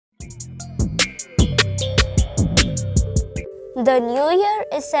The New Year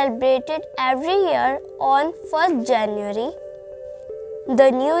is celebrated every year on 1st January.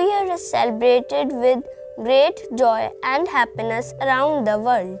 The New Year is celebrated with great joy and happiness around the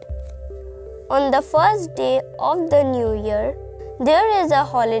world. On the first day of the New Year, there is a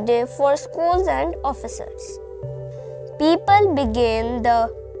holiday for schools and officers. People begin the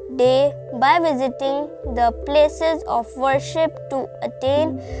day by visiting the places of worship to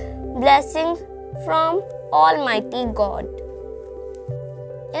attain blessings from Almighty God.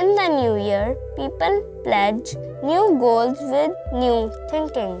 In the New Year, people pledge new goals with new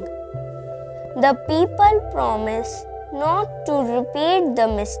thinking. The people promise not to repeat the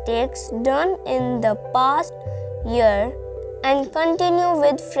mistakes done in the past year and continue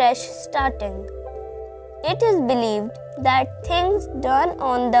with fresh starting. It is believed that things done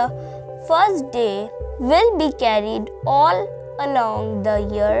on the first day will be carried all along the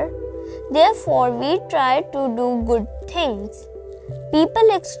year. Therefore, we try to do good things.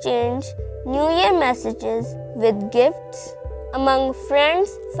 People exchange New Year messages with gifts among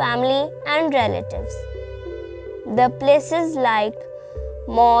friends, family, and relatives. The places like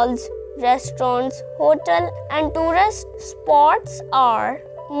malls, restaurants, hotels, and tourist spots are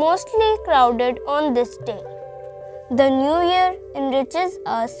mostly crowded on this day. The New Year enriches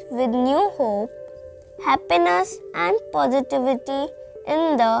us with new hope, happiness, and positivity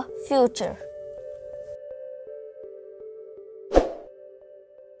in the future.